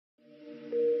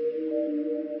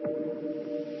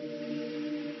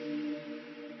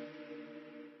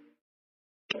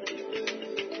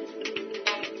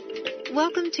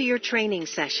Welcome to your training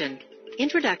session,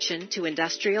 Introduction to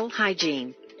Industrial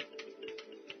Hygiene.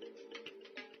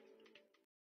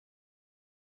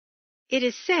 It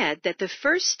is said that the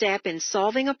first step in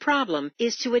solving a problem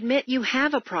is to admit you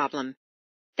have a problem.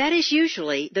 That is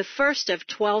usually the first of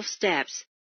 12 steps.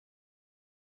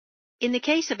 In the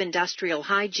case of industrial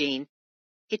hygiene,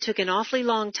 it took an awfully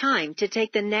long time to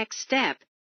take the next step.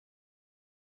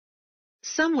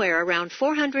 Somewhere around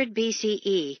 400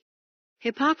 BCE,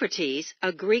 Hippocrates,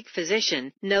 a Greek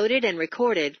physician, noted and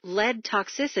recorded lead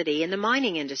toxicity in the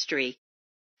mining industry.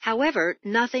 However,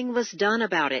 nothing was done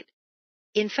about it.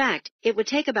 In fact, it would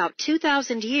take about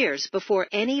 2,000 years before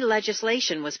any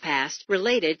legislation was passed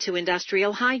related to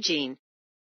industrial hygiene.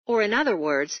 Or in other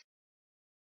words,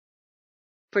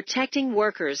 protecting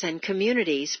workers and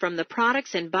communities from the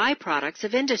products and byproducts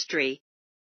of industry.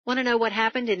 Want to know what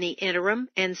happened in the interim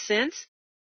and since?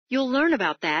 You'll learn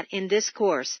about that in this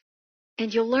course.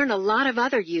 And you'll learn a lot of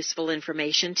other useful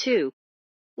information too.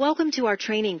 Welcome to our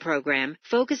training program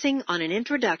focusing on an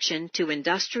introduction to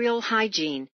industrial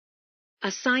hygiene,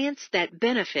 a science that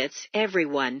benefits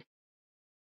everyone.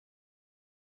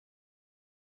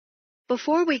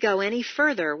 Before we go any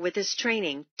further with this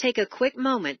training, take a quick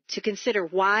moment to consider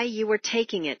why you are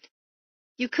taking it.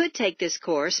 You could take this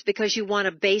course because you want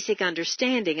a basic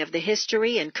understanding of the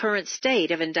history and current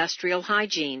state of industrial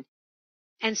hygiene,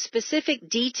 and specific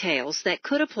details that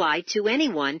could apply to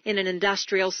anyone in an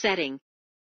industrial setting.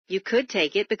 You could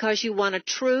take it because you want a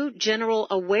true general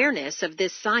awareness of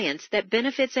this science that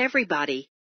benefits everybody.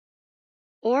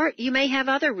 Or you may have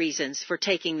other reasons for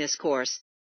taking this course.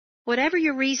 Whatever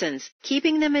your reasons,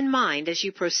 keeping them in mind as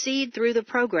you proceed through the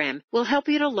program will help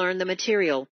you to learn the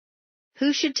material.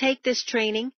 Who should take this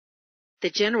training?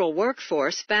 The general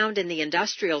workforce found in the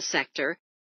industrial sector,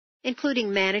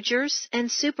 including managers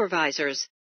and supervisors.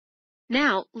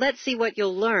 Now, let's see what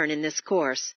you'll learn in this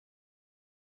course.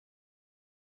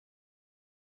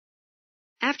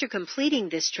 After completing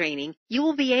this training, you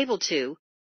will be able to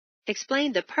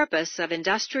explain the purpose of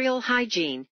industrial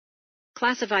hygiene,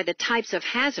 classify the types of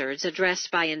hazards addressed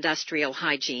by industrial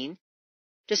hygiene,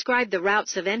 describe the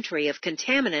routes of entry of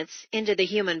contaminants into the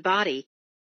human body,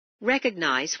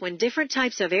 recognize when different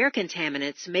types of air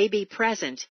contaminants may be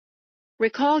present,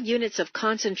 recall units of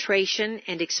concentration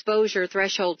and exposure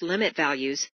threshold limit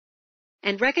values,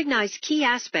 and recognize key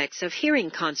aspects of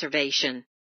hearing conservation.